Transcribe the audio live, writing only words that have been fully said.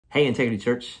Hey, Integrity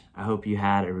Church, I hope you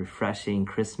had a refreshing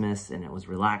Christmas and it was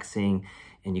relaxing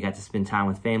and you got to spend time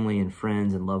with family and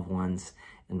friends and loved ones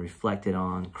and reflected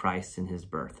on Christ and his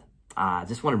birth. I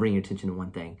just want to bring your attention to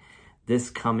one thing. This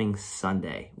coming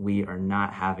Sunday, we are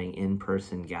not having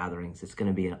in-person gatherings. It's going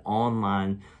to be an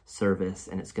online service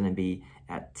and it's going to be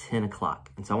at 10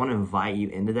 o'clock. And so I want to invite you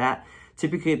into that.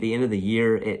 Typically at the end of the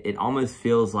year, it almost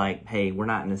feels like, hey, we're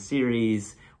not in a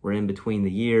series, we're in between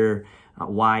the year.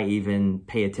 Why even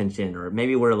pay attention? Or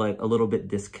maybe we're like a little bit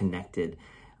disconnected.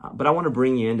 But I want to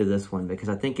bring you into this one because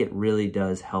I think it really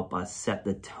does help us set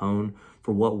the tone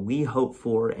for what we hope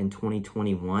for in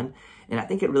 2021. And I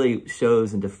think it really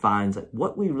shows and defines like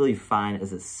what we really find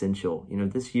as essential. You know,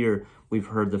 this year we've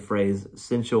heard the phrase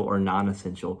essential or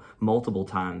non-essential multiple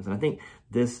times. And I think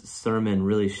this sermon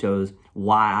really shows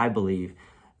why I believe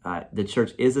the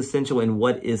church is essential and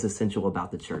what is essential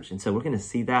about the church. And so we're going to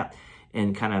see that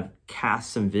and kind of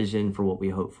cast some vision for what we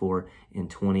hope for in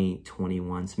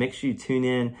 2021. So make sure you tune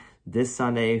in this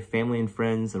Sunday, family and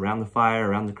friends around the fire,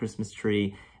 around the Christmas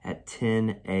tree at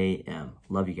 10 a.m.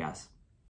 Love you guys.